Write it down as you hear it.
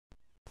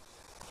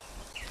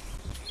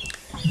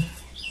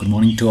Good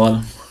morning to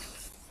all.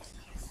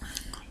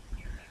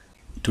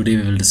 Today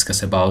we will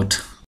discuss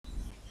about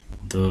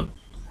the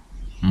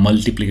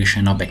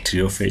multiplication of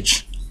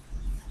bacteriophage.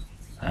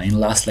 In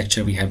last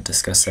lecture we have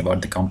discussed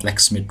about the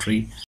complex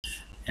symmetry,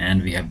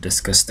 and we have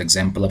discussed the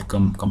example of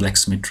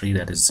complex symmetry,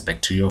 that is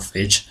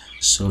bacteriophage.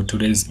 So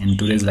in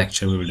today's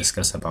lecture we will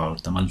discuss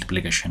about the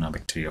multiplication of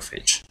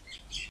bacteriophage.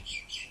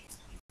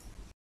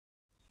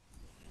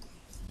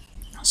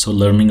 So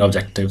learning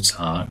objectives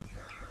are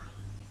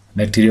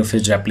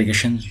bacteriophage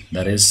replication,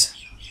 that is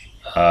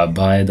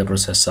by the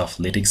process of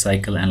lytic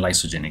cycle and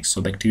lysogenic.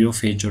 So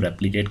bacteriophage जो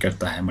replicate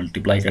करता है,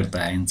 multiply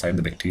करता है inside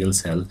the bacterial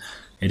cell,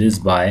 it is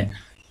by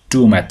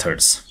two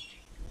methods.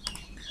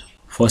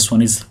 First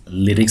one is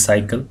lytic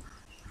cycle.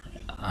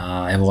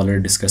 I have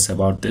already discussed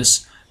about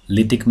this.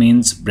 Lytic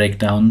means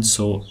breakdown.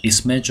 So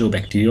इसमें जो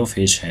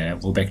bacteriophage है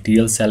वो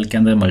bacterial cell के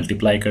अंदर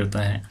multiply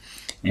करता है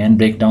and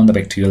break down the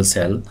bacterial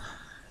cell.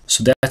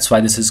 So that's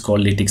why this is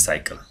called lytic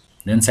cycle.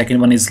 Then second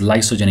one is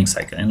lysogenic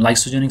cycle. And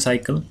lysogenic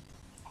cycle,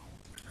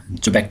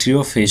 जो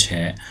bacteriophage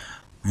है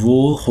वो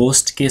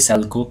होस्ट के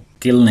सेल को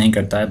किल नहीं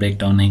करता है, ब्रेक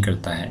डाउन नहीं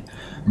करता है,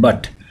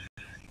 बट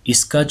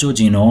इसका जो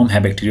जीनोम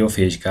है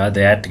बैक्टीरियोफेज का,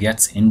 that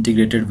gets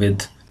integrated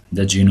with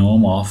the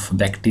genome of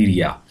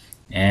bacteria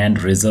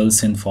and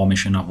results in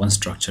formation of one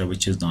structure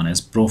which is known as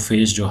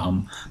prophase, जो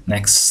हम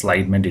नेक्स्ट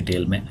स्लाइड में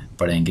डिटेल में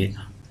पढ़ेंगे.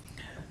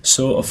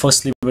 So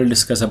firstly we will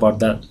discuss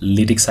about the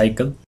lytic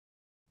cycle,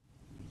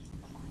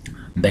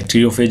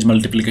 bacteriophage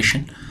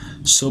multiplication.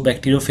 So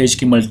bacteriophage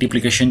की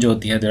multiplication जो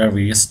होती है, there are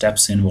various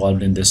steps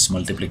involved in this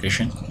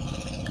multiplication.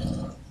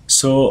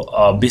 So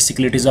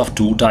basically it is of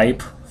two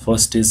type.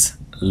 First is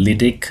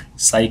lytic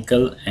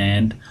cycle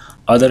and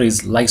other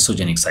is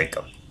lysogenic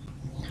cycle.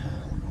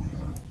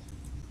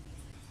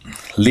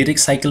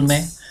 lytic cycle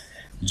में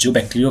जो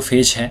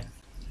bacteriophage है,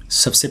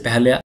 सबसे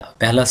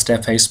पहला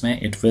step है इसमें,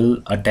 it will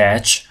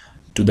attach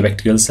to the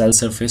bacterial cell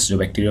surface. जो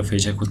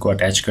bacteriophage है खुद को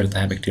attach करता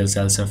है bacterial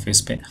cell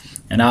surface पे,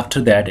 and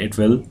after that it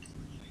will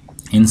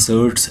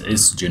inserts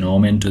its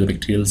genome into the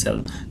bacterial cell.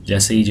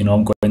 जैसे ही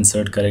genome को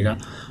insert करेगा,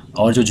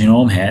 और जो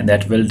genome है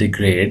that will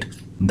degrade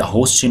the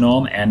host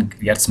genome and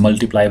gets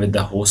multiply with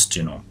the host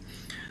genome.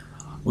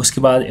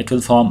 उसके बाद it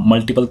will form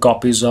multiple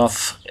copies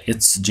of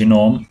its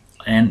genome,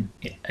 and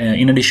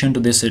in addition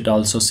to this it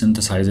also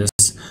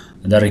synthesizes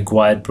the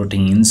required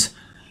proteins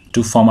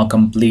to form a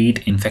complete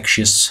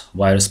infectious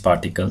virus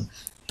particle.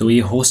 तो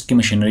ये host की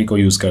machinery को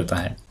use करता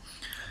है.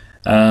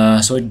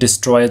 So it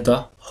destroys the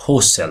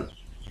host cell.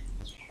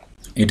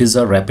 It is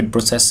a rapid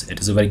process, it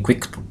is a very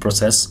quick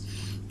process,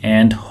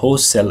 and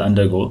host cell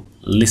undergo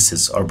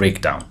lysis or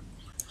breakdown.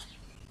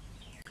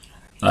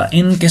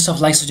 In case of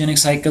lysogenic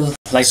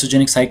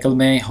cycle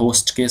में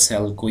host के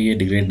cell को ये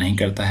degrade नहीं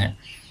करता है,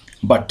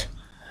 but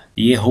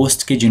ये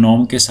host के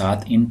genome के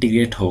साथ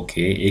integrate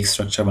होके एक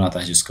structure बनाता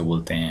है जिसको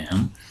बोलते हैं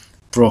हम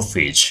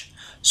प्रोफेज.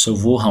 सो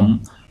वो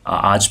हम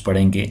आज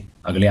पढ़ेंगे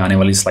अगले आने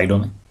वाली स्लाइडों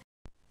में.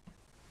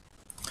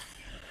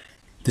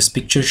 This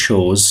picture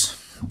shows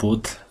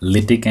both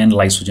lytic and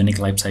lysogenic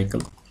life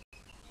cycle.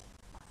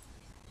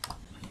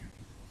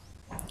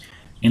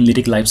 In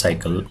lytic life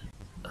cycle,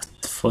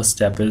 first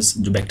step is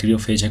जो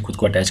बैक्टीरियोफेज है खुद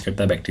को अटैच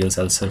करता है बैक्टीरियल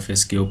सेल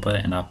सरफेस के ऊपर,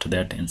 and after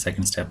that in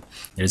second step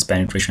there is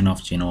penetration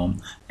of genome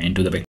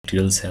into the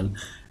bacterial cell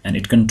and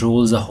it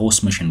controls the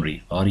host machinery.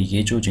 और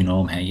ये जो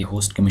जीनोम है ये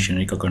होस्ट की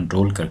मशीनरी को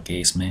कंट्रोल करके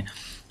इसमें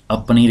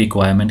अपनी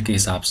रिक्वायरमेंट के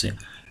हिसाब से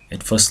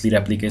it firstly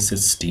replicates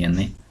it's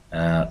DNA,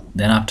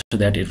 then after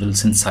that it will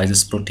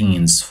synthesize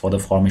proteins for the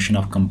formation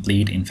of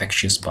complete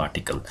infectious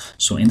particle.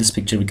 So in this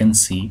picture we can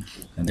see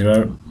there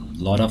are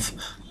a lot of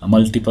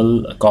multiple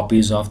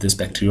copies of this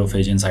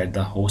bacteriophage inside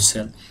the host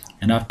cell,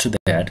 and after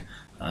that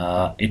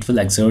it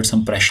will exert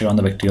some pressure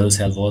on the bacterial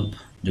cell wall.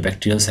 जो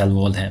bacterial cell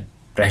wall है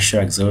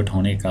pressure exert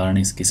होने के कारण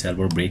इसकी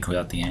cell wall break हो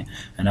जाती हैं,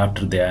 and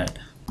after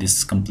that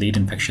this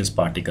complete infectious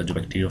particle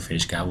जो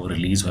bacteriophage का है वो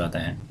release हो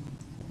जाता है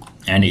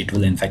and it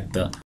will infect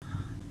the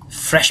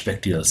fresh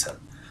bacterial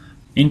cell.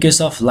 In case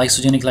of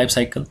lysogenic life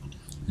cycle,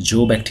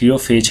 जो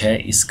बैक्टीरियोफेज है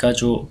इसका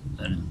जो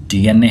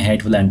डीएनए है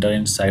it will enter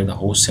inside the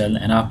host cell,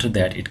 and after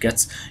that it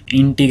gets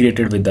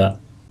integrated with the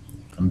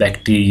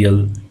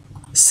bacterial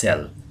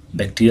cell.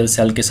 Bacterial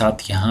cell के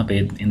साथ यहाँ पे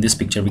in this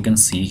picture we can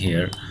see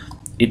here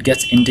it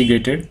gets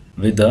integrated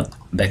with the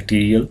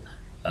bacterial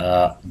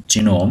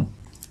genome.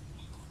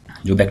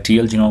 जो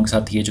bacterial genome के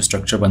साथ ये जो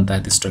structure बनता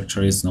है, this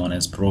structure is known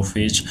as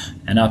prophase,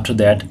 and after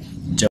that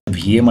जब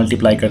ये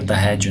मल्टीप्लाई करता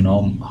है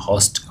जीनोम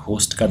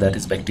होस्ट का, दैट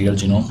इज बैक्टीरियल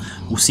जीनोम,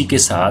 उसी के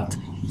साथ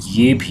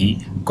ये भी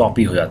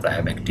कॉपी हो जाता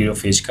है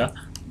बैक्टीरियोफेज का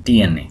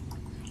डीएनए.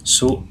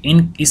 सो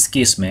इस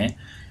केस में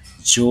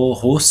जो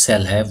होस्ट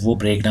सेल है वो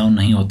ब्रेक डाउन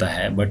नहीं होता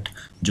है, बट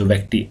जो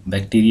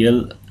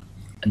बैक्टीरियल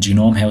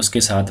जीनोम है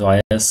उसके साथ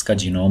वायरस का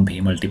जीनोम भी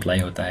मल्टीप्लाई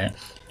होता है,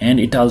 and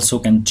it also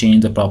can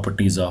change the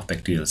properties of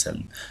bacterial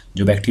cell.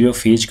 जो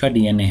बैक्टीरियोफेज का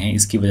डीएनए है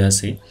इसकी वजह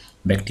से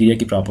बैक्टीरिया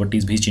की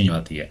प्रॉपर्टीज़ भी चेंज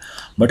होती है,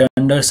 बट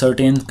अंडर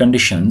सर्टेन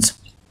कंडीशंस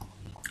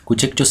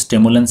कुछ एक जो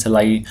stimulants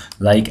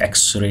like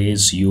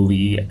X-rays,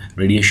 UV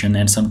radiation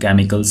and some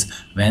chemicals,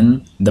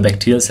 when the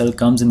bacterial cell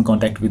comes in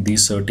contact with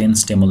these certain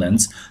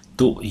stimulants,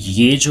 तो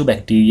ये जो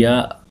बैक्टीरिया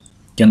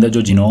के अंदर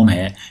जो जीनोम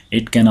है,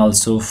 it can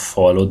also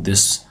follow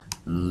this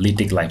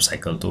lytic life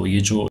cycle. तो ये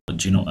जो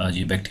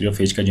ये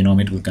बैक्टीरियोफेज का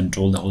genome, it will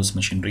control the host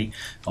machinery,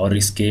 और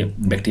इसके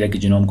बैक्टीरिया के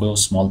जीनोम को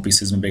स्मॉल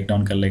पीसेस में ब्रेक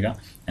डाउन कर लेगा,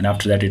 and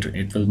after that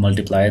it will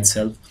multiply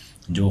itself.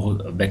 जो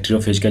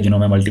बैक्टीरियोफेज का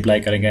जीनोम है मल्टीप्लाई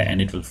करेगा,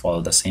 and it will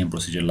follow the same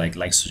procedure like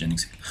lysogenic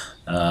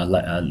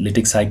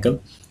lytic cycle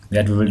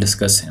that we will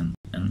discuss in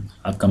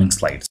upcoming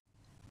slides.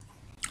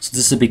 So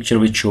this is a picture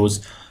which shows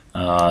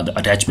the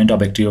attachment of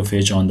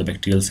bacteriophage on the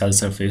bacterial cell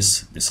surface.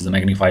 This is a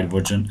magnified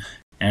version,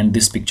 and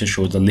this picture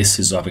shows the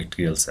lysis of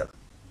bacterial cell.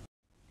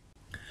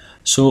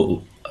 So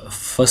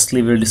firstly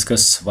we'll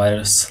discuss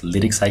virus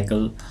lytic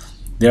cycle.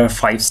 There are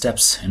 5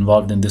 steps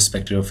involved in this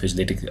bacteriophage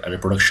lytic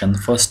reproduction.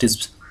 First is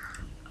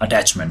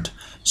attachment.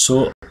 So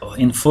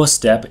in first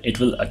step it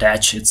will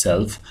attach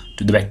itself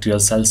to the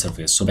bacterial cell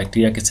surface. So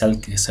bacteria के cell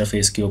के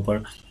surface के ऊपर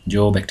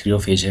जो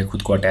bacteriophage है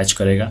खुद को attach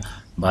करेगा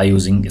by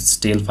using its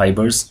tail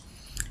fibers.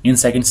 In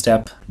second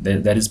step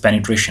there is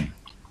penetration.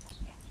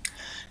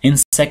 In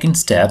second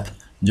step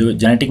जो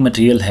genetic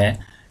material है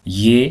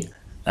ये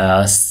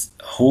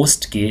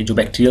होस्ट के जो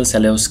बैक्टीरियल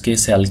सेल है उसके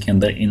सेल के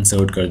अंदर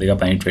इंसर्ट कर देगा,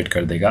 पेनिट्रेट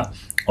कर देगा,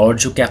 और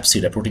जो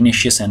कैप्सिड है,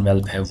 प्रोटीनेशियस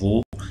एनवेल्प है,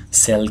 वो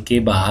सेल के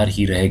बाहर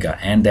ही रहेगा,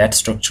 and that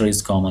structure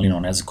is commonly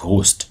known as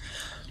ghost.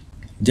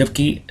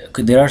 जबकि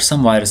देयर आर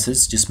सम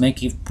वायरसेस जिसमें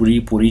कि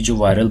पूरी जो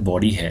वायरल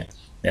बॉडी है,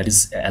 that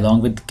is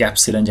along with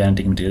capsid and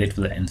genetic material, it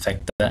will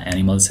infect the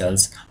animal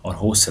cells और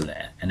host cell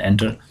and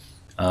enter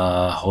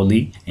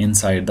wholly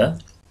inside the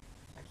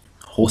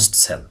host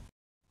cell.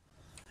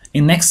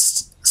 In next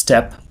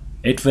step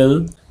it will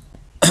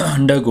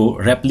undergo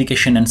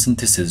replication and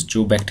synthesis.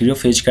 जो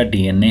bacteriophage का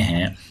DNA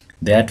है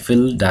that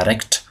will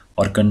direct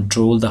or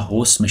control the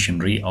host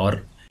machinery, और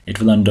it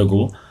will undergo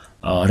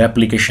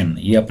replication.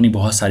 ये अपनी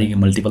बहुत सारी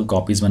multiple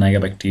copies बनाएगा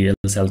bacterial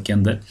cell के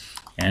अंदर,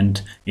 and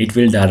it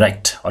will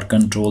direct or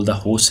control the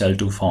host cell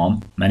to form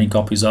many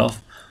copies of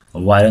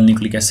viral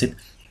nucleic acid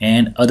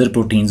and other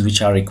proteins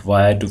which are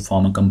required to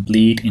form a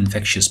complete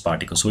infectious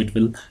particle. So it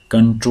will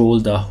control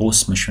the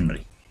host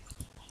machinery.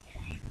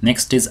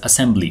 Next is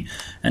assembly,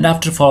 and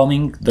after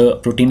forming the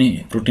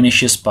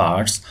proteinaceous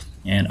parts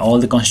and all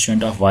the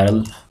constituent of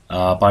viral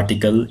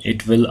particle,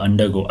 it will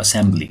undergo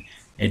assembly.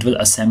 It will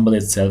assemble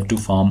itself to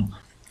form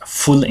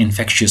full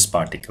infectious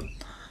particle.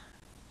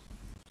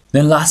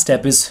 Then last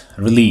step is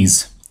release,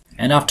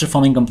 and after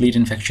forming complete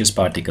infectious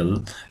particle,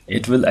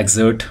 it will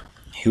exert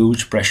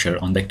huge pressure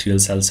on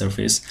bacterial cell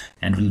surface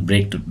and will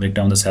break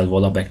down the cell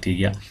wall of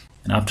bacteria,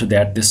 and after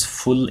that this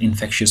full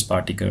infectious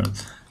particle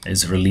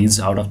is released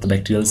out of the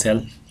bacterial cell,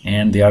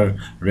 and they are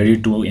ready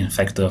to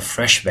infect the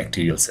fresh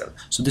bacterial cell.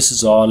 So this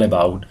is all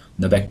about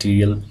the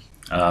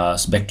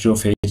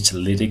bacteriophage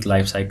lytic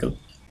life cycle.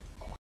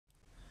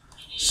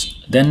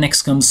 Then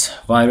next comes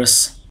virus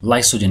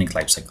lysogenic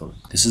life cycle.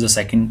 This is the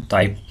second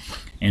type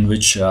in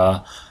which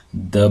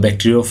the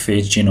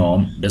bacteriophage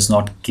genome does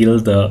not kill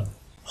the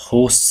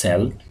host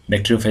cell.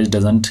 Bacteriophage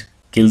doesn't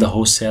kill the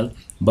host cell,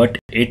 but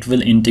it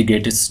will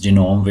integrate its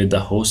genome with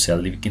the host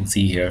cell. You can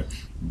see here,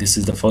 this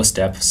is the first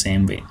step,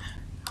 same way.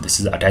 This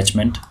is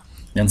attachment.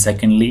 Then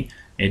secondly,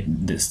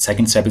 the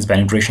second step is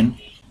penetration.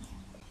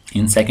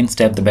 In second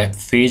step, the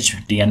phage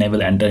DNA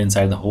will enter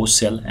inside the host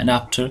cell, and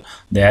after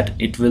that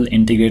it will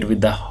integrate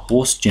with the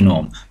host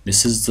genome.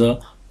 This is the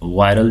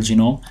viral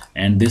genome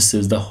and this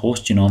is the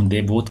host genome.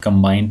 They both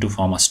combine to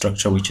form a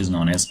structure which is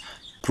known as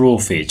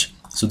prophage.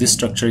 So this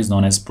structure is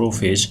known as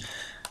prophage.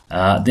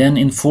 Then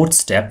in fourth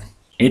step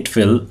it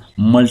will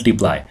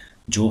multiply.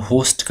 जो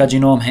host का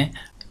genome है,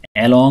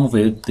 along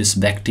with this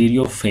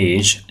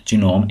bacteriophage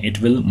genome, it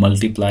will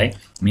multiply,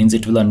 means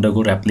it will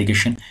undergo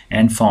replication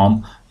and form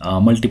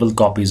multiple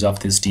copies of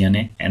this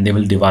DNA, and they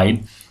will divide.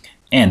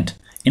 And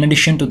in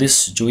addition to this,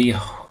 जो ये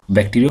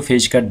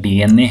bacteriophage का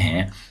DNA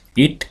है,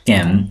 it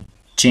can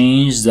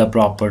change the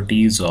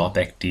properties of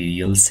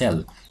bacterial cell.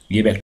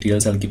 ये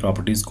bacterial cell की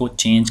properties को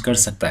change कर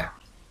सकता है.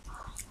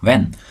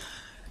 When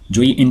जो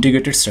ये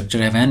integrated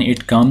structure है, when it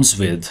comes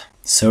with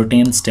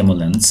certain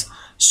stimulants,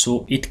 so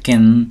it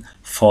can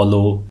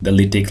follow the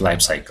lytic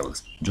life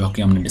cycles, जो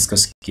कि हमने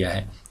डिस्कस किया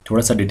है.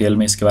 थोड़ा सा डिटेल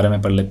में इसके बारे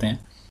में पढ़ लेते हैं.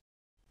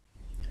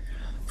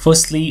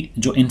 फर्स्टली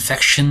जो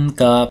इन्फेक्शन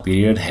का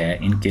पीरियड है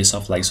in case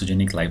of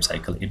lysogenic life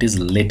cycle, it is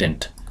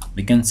latent,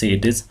 we can say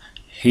it is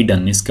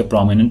hidden, इसके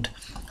प्रोमिनेंट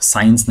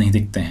साइंस नहीं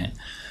दिखते हैं.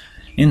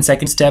 In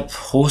second step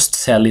host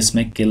cell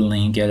इसमें किल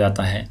नहीं किया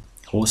जाता है,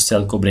 होस्ट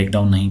सेल को ब्रेक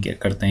डाउन नहीं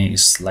करते हैं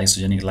इस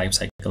लाइसोजेनिक लाइफ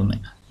साइकिल में.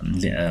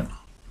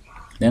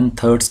 Then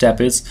third step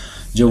is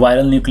जो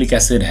viral nucleic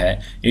acid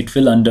है, it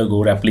will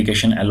undergo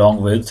replication along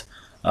with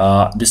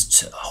this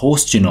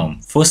host genome.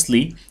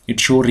 Firstly,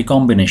 it show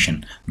recombination,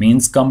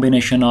 means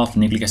combination of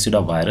nucleic acid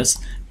of virus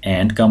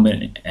and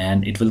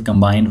it will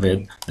combine with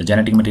the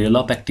genetic material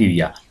of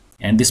bacteria,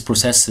 and this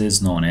process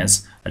is known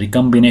as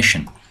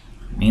recombination,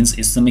 means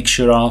it's the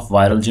mixture of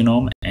viral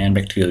genome and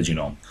bacterial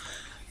genome.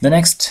 The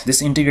next,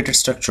 this integrated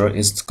structure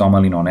is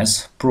commonly known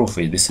as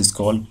prophage. This is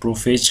called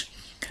prophage.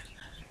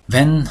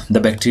 When the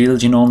bacterial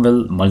genome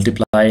will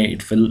multiply,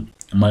 it will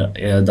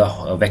the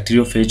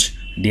bacteriophage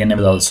DNA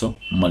will also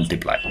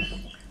multiply.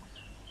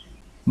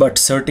 But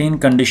certain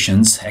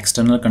conditions,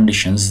 external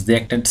conditions,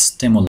 they act as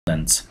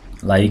stimulants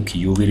like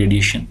UV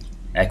radiation,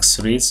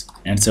 X-rays,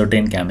 and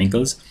certain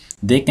chemicals.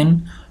 They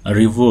can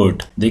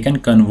they can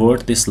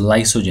convert this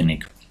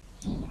lysogenic,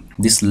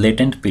 this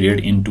latent period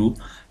into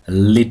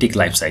lytic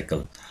life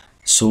cycle.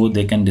 So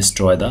they can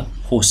destroy the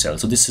host cell.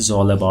 So this is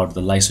all about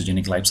the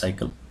lysogenic life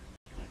cycle.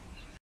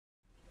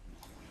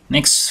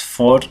 Next,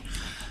 for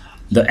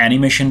the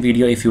animation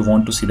video, if you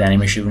want to see the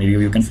animation video,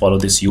 you can follow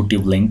this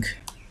YouTube link.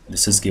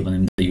 This is given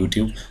in the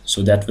YouTube,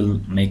 so that will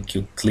make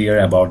you clear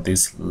about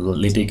this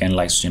lytic and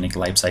lysogenic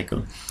life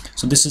cycle.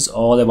 So this is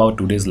all about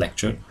today's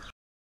lecture.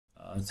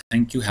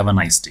 Thank you. Have a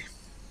nice day.